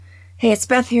Hey, it's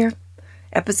Beth here,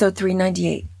 episode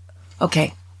 398.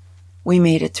 Okay, we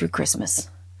made it through Christmas.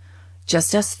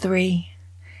 Just us three.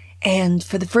 And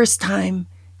for the first time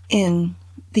in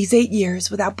these 8 years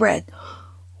without Brett,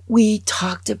 we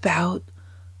talked about,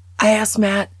 I asked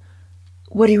Matt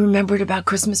what he remembered about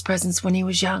Christmas presents when he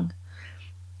was young.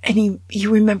 And he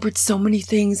remembered so many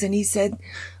things, and he said,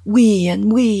 we,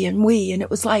 and it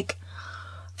was like,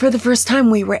 for the first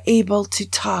time we were able to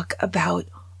talk about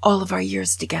all of our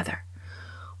years together,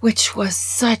 which was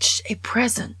such a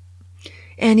present.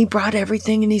 And he brought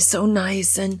everything, and he's so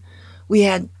nice, and we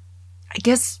had, I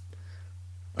guess,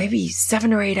 maybe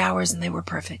 7 or 8 hours, and they were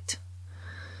perfect.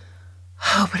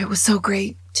 Oh, but it was so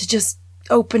great to just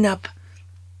open up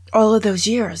all of those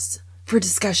years for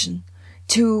discussion,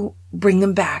 to bring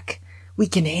them back. We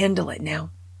can handle it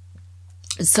now.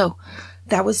 So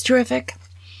that was terrific.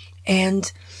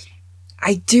 And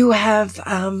I do have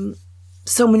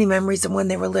so many memories of when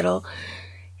they were little.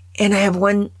 And I have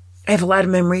a lot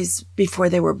of memories before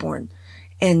they were born.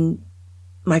 And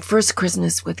my first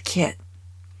Christmas with Kit,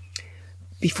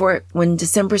 when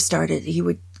December started, he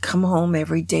would come home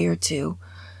every day or two,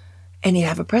 and he'd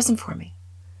have a present for me.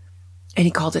 And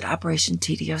he called it Operation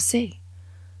TDOC.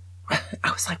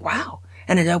 I was like, wow.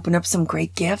 And it opened up some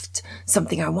great gift,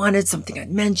 something I wanted, something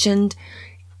I'd mentioned.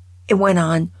 It went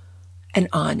on and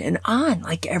on and on,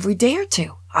 like every day or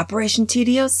two. Operation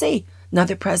TDOC,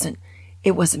 another present.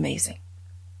 It was amazing.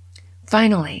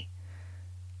 Finally,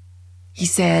 he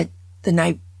said the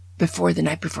night before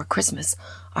Christmas,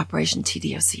 Operation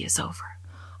TDOC is over.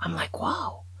 I'm like,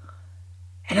 whoa.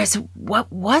 And I said,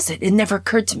 what was it? It never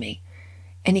occurred to me.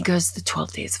 And he goes, the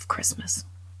 12 days of Christmas.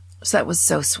 So that was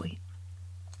so sweet.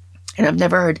 And I've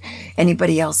never heard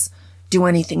anybody else do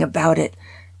anything about it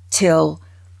till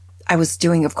I was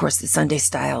doing, of course, the Sunday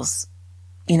Styles,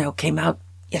 came out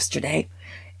yesterday.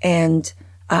 And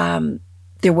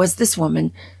there was this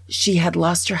woman. She had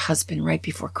lost her husband right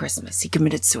before Christmas. He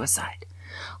committed suicide.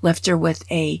 Left her with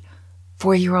a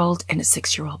 4-year-old and a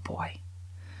 6-year-old boy.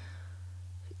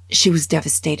 She was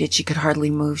devastated. She could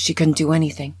hardly move. She couldn't do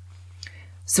anything.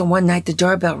 So one night the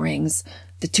doorbell rings.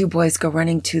 The two boys go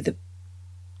running to the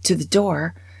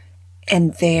door,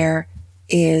 and there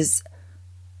is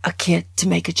a kit to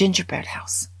make a gingerbread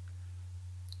house.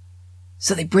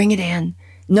 So they bring it in,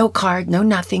 no card, no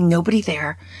nothing, nobody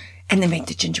there, and they make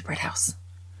the gingerbread house.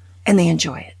 And they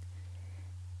enjoy it.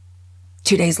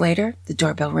 2 days later, the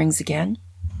doorbell rings again.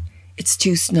 It's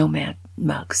 2 snowman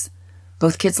mugs.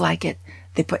 Both kids like it.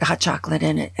 They put hot chocolate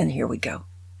in it, and here we go.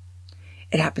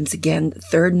 It happens again the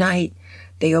third night.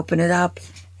 They open it up,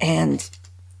 and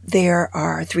there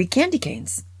are 3 candy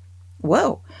canes.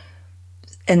 Whoa.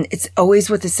 And it's always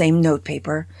with the same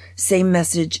notepaper, same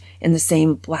message in the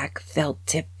same black felt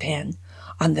tip pen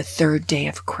on the 3rd day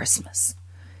of Christmas.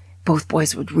 Both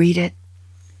boys would read it,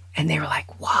 and they were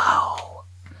like, wow.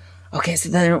 Okay, so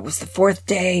then it was the 4th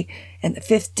day and the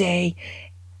 5th day,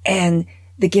 and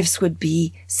the gifts would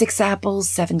be 6 apples,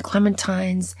 7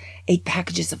 clementines, 8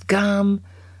 packages of gum,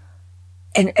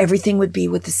 and everything would be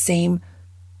with the same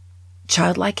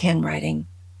childlike handwriting,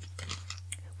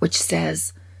 which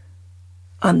says,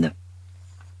 on the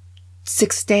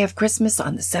 6th day of Christmas,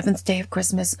 on the 7th day of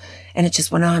Christmas, and it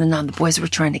just went on and on. The boys were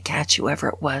trying to catch whoever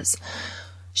it was.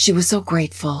 She was so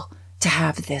grateful to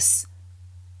have this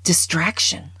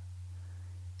distraction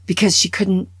because she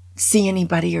couldn't see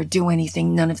anybody or do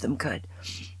anything. None of them could.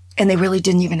 And they really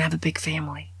didn't even have a big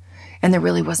family. And there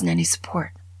really wasn't any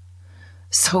support.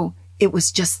 So it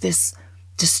was just this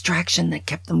distraction that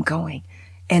kept them going.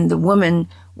 And the woman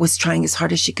was trying as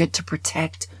hard as she could to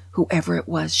protect whoever it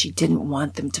was. She didn't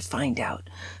want them to find out.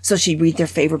 So she'd read their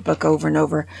favorite book over and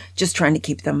over, just trying to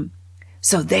keep them.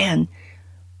 So then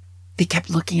they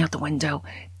kept looking out the window.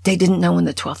 They didn't know when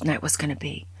the 12th night was going to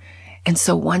be. And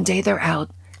so one day they're out.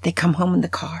 They come home in the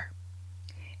car.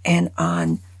 And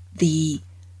on the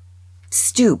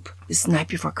stoop, this night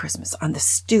before Christmas, on the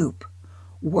stoop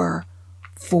were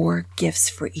 4 gifts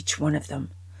for each one of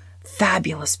them.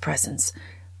 Fabulous presents.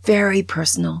 Very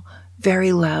personal,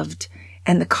 very loved.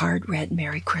 And the card read,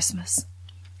 Merry Christmas.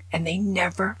 And they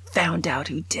never found out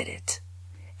who did it.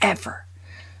 Ever.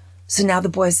 So now the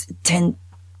boys, 10,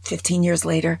 15 years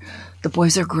later, the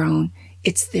boys are grown.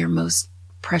 It's their most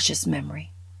precious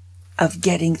memory of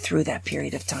getting through that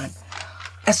period of time.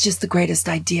 That's just the greatest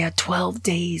idea. 12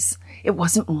 days. It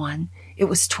wasn't 1. It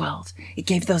was 12. It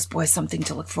gave those boys something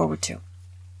to look forward to.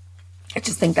 I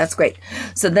just think that's great.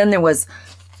 So then there was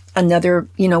another,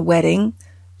 wedding.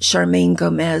 Charmaine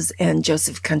Gomez and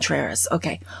Joseph Contreras.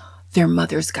 Okay, their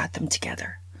mothers got them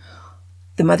together.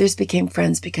 The mothers became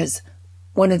friends because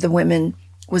one of the women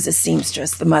was a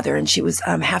seamstress, the mother, and she was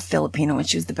half Filipino, and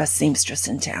she was the best seamstress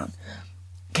in town.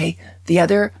 Okay.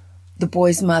 The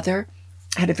boy's mother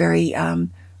had a very,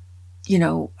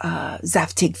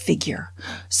 Zaftig figure.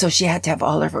 So she had to have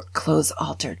all of her clothes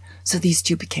altered. So these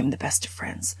two became the best of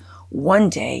friends. One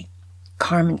day,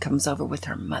 Carmen comes over with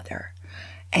her mother,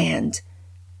 and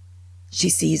she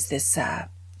sees this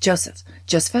Joseph.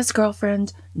 Joseph has a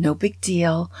girlfriend, no big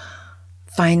deal.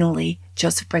 Finally,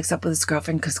 Joseph breaks up with his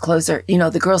girlfriend because clothes are,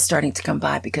 the girl's starting to come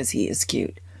by because he is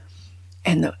cute.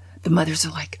 And the mothers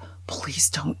are like, please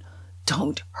don't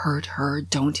hurt her.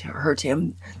 Don't hurt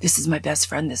him. This is my best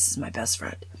friend. This is my best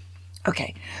friend.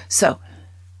 Okay. So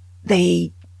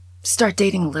they start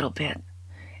dating a little bit.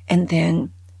 And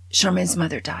then Charmaine's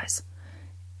mother dies.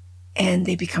 And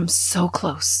they become so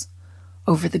close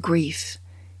over the grief.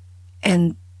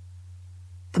 And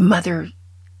the mother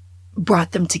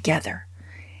brought them together.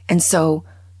 And so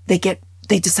they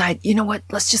decide, you know what?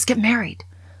 Let's just get married.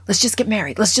 Let's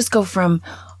just go from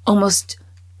almost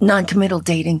non-committal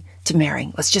dating to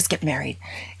marrying. Let's just get married.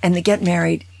 And they get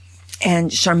married,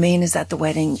 and Charmaine is at the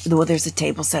wedding. Well, there's a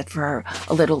table set for her,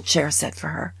 a little chair set for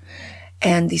her.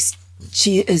 And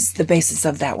she is the basis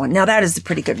of that one. Now, that is a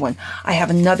pretty good one. I have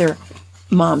another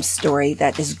mom story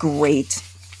that is great.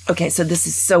 Okay, so this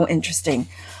is so interesting.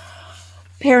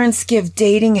 Parents give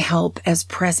dating help as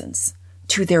presents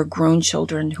to their grown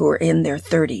children who are in their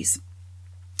 30s.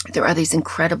 There are these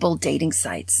incredible dating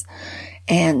sites,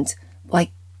 and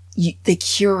they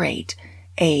curate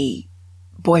a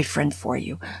boyfriend for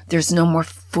you. There's no more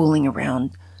fooling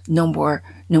around, no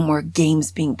more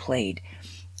games being played.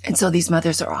 And so these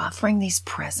mothers are offering these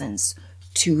presents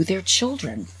to their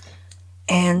children.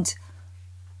 And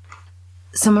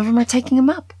some of them are taking them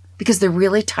up because they're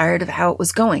really tired of how it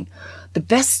was going. The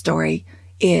best story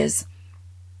is,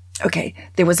 okay,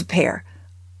 there was a pair.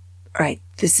 All right,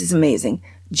 this is amazing.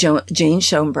 Jane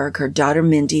Schoenberg, her daughter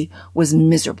Mindy, was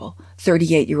miserable.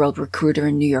 38-year-old recruiter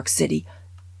in New York City,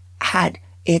 had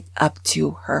it up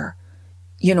to her.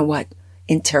 You know what?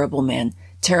 In terrible men,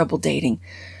 terrible dating.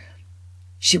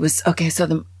 She was, okay,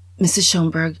 so Mrs.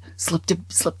 Schoenberg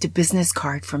slipped a business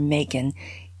card from Megan,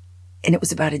 and it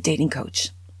was about a dating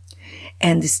coach.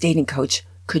 And this dating coach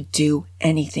could do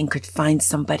anything, could find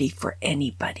somebody for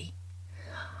anybody.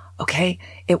 Okay?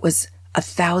 It was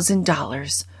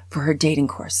 $1,000 for her dating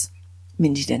course.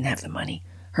 Mindy didn't have the money.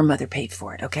 Her mother paid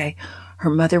for it, okay? Her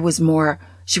mother was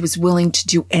she was willing to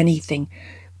do anything.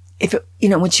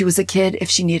 When she was a kid, if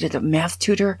she needed a math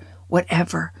tutor,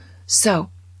 whatever. So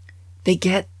they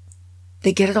get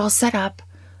it all set up.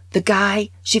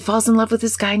 She falls in love with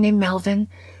this guy named Melvin.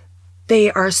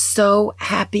 They are so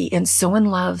happy and so in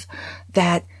love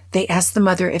that they ask the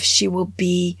mother if she will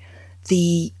be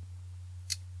the,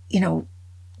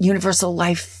 universal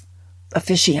life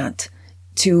officiant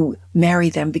to marry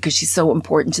them because she's so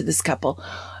important to this couple.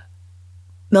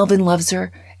 Melvin loves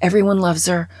her. Everyone loves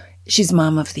her. She's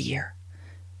mom of the year.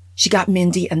 She got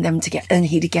Mindy and them together, and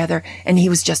he together, and he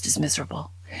was just as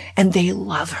miserable. And they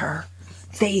love her.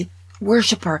 They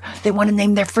worship her. They want to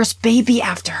name their first baby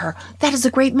after her. That is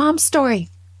a great mom story.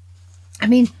 I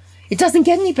mean, it doesn't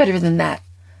get any better than that.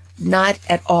 Not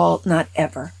at all, not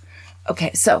ever.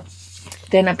 Okay, so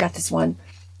then I've got this one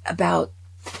about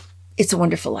It's a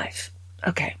Wonderful Life.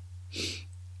 Okay.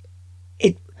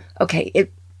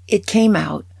 It came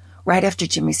out right after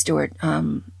Jimmy Stewart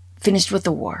finished with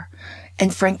the war,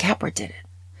 and Frank Capra did it.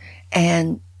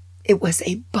 And it was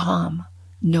a bomb.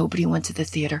 Nobody went to the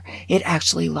theater. It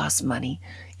actually lost money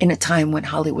in a time when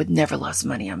Hollywood never lost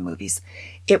money on movies.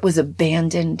 It was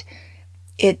abandoned.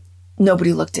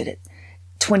 Nobody looked at it.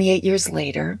 28 years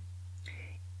later,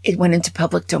 it went into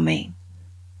public domain.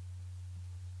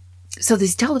 So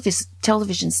these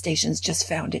television stations just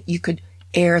found it. You could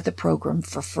air the program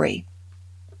for free.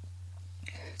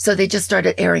 So they just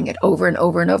started airing it over and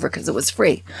over and over because it was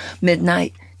free.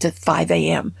 Midnight to 5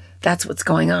 a.m. That's what's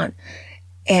going on.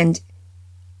 And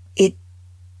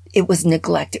it was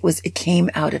neglect. It came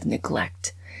out of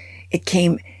neglect.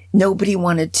 Nobody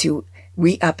wanted to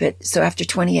re-up it. So after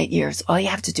 28 years, all you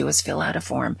have to do is fill out a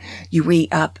form. You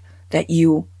re-up that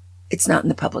it's not in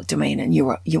the public domain and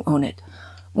you own it.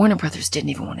 Warner Brothers didn't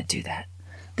even want to do that.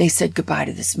 They said goodbye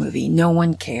to this movie. No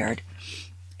one cared.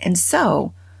 And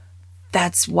so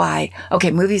that's why,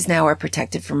 movies now are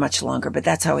protected for much longer, but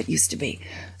that's how it used to be.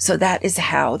 So that is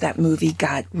how that movie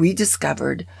got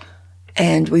rediscovered,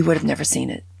 and we would have never seen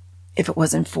it if it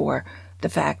wasn't for the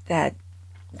fact that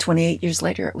 28 years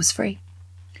later it was free.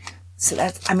 So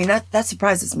that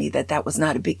surprises me that was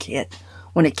not a big hit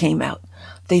when it came out.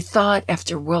 They thought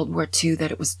after World War II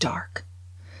that it was dark,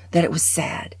 that it was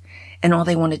sad. and all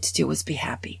they wanted to do was be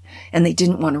happy. And they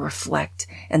didn't want to reflect,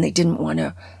 and they didn't want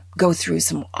to go through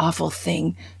some awful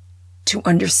thing to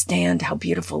understand how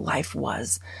beautiful life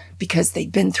was, because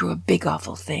they'd been through a big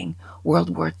awful thing,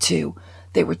 World War II.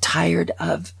 They were tired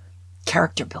of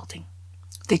character building.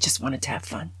 They just wanted to have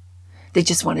fun. They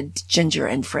just wanted Ginger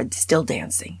and Fred still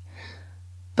dancing.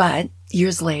 But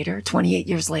years later, 28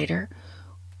 years later,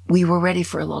 we were ready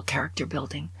for a little character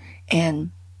building,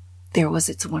 and there was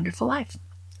It's a Wonderful Life.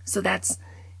 So that's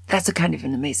a kind of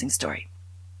an amazing story.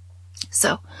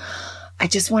 So I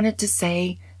just wanted to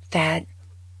say that,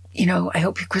 I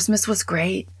hope your Christmas was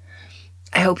great.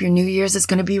 I hope your New Year's is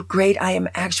going to be great. I am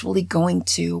actually going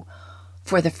to,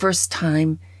 for the first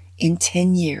time in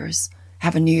 10 years,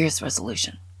 have a New Year's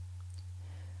resolution.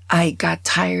 I got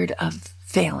tired of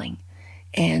failing,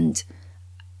 and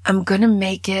I'm going to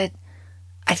make it,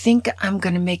 I think I'm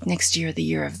going to make next year the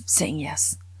year of saying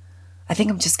yes. I think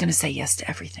I'm just going to say yes to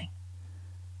everything.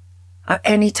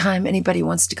 Anytime anybody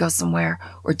wants to go somewhere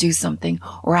or do something,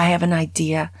 or I have an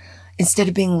idea, instead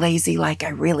of being lazy like I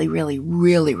really, really,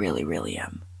 really, really, really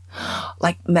am.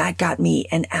 Like Matt got me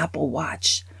an Apple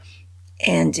Watch,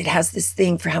 and it has this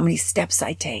thing for how many steps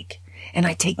I take, and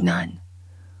I take none.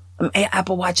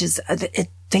 Apple Watch it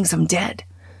thinks I'm dead,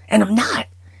 and I'm not.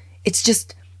 It's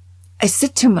just, I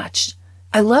sit too much.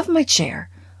 I love my chair.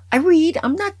 I read.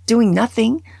 I'm not doing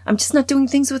nothing. I'm just not doing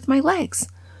things with my legs.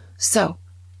 So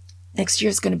next year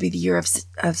is going to be the year of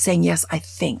saying yes, I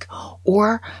think.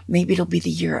 Or maybe it'll be the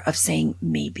year of saying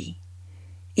maybe.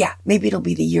 Yeah, maybe it'll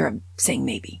be the year of saying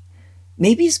maybe.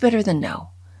 Maybe is better than no.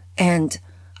 And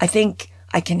I think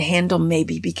I can handle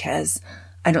maybe, because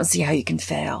I don't see how you can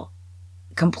fail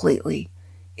completely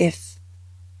if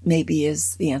maybe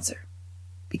is the answer.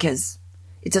 Because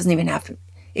it doesn't even happen.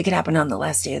 It could happen on the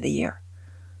last day of the year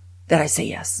that I say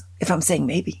yes, if I'm saying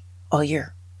maybe all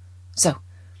year. So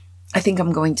I think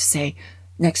I'm going to say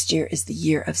next year is the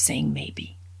year of saying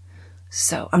maybe.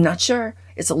 So I'm not sure.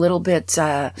 It's a little bit,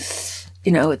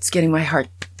 it's getting my heart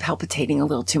palpitating a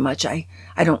little too much. I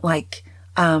don't like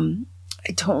setting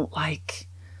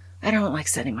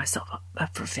myself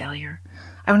up for failure.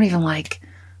 I don't even like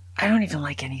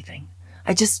anything.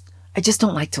 I just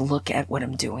don't like to look at what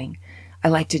I'm doing. I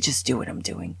like to just do what I'm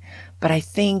doing. But I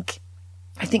think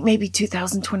maybe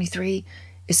 2023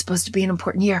 is supposed to be an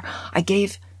important year. I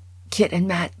gave Kit and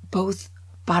Matt both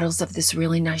bottles of this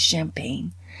really nice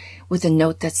champagne with a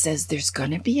note that says there's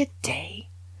going to be a day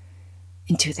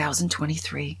in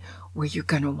 2023 where you're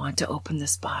going to want to open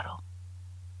this bottle.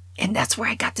 And that's where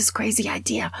I got this crazy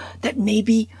idea that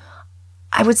maybe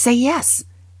I would say yes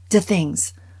to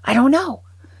things. I don't know.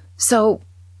 So,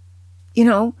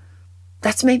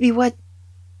 that's maybe what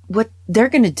they're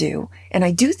going to do. And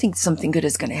I do think something good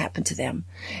is going to happen to them.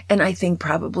 And I think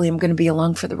probably I'm going to be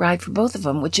along for the ride for both of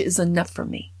them, which is enough for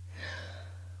me.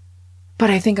 But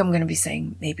I think I'm going to be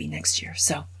saying maybe next year.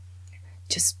 So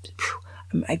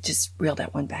I just reeled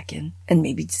that one back in, and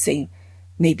maybe say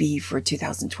maybe for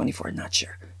 2024, not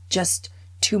sure. Just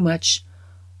too much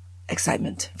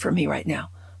excitement for me right now.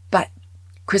 But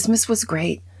Christmas was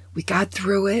great. We got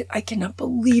through it. I cannot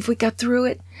believe we got through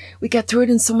it. We got through it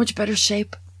in so much better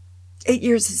shape. 8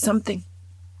 years is something,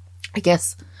 I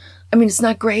guess. I mean, it's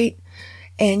not great.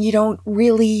 And you don't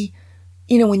really,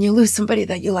 when you lose somebody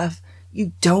that you love,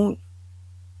 you don't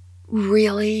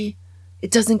really, it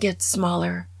doesn't get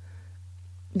smaller.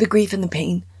 The grief and the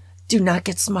pain do not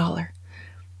get smaller.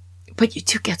 But you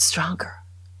do get stronger.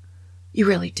 You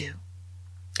really do.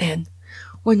 And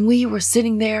when we were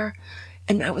sitting there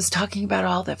and I was talking about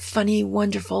all the funny,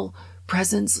 wonderful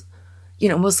presents,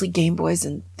 mostly Game Boys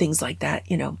and things like that,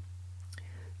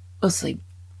 mostly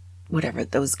whatever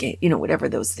those whatever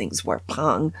those things were,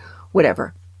 Pong,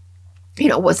 whatever.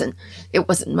 It wasn't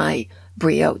my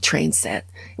Brio train set.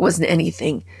 It wasn't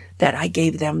anything that I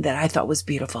gave them that I thought was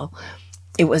beautiful.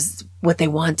 It was what they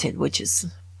wanted, which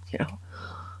is,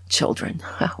 children.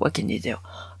 What can you do?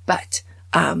 But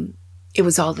it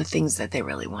was all the things that they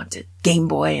really wanted. Game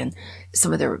Boy and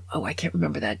some of their, I can't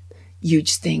remember that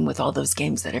huge thing with all those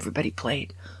games that everybody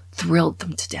played. Thrilled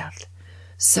them to death.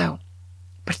 So,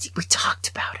 but we talked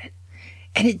about it.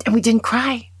 And we didn't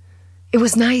cry. It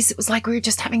was nice. It was like we were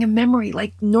just having a memory,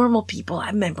 like normal people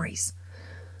have memories.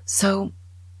 So,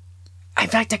 in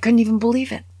fact, I couldn't even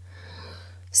believe it.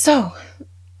 So,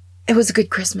 it was a good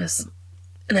Christmas.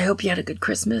 And I hope you had a good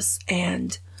Christmas.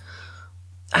 And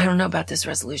I don't know about this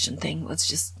resolution thing. Let's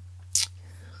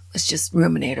just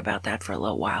ruminate about that for a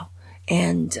little while.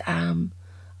 And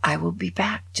I will be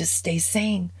back. Just stay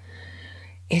sane.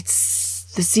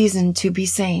 It's the season to be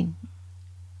sane.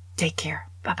 Take care.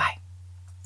 Bye-bye.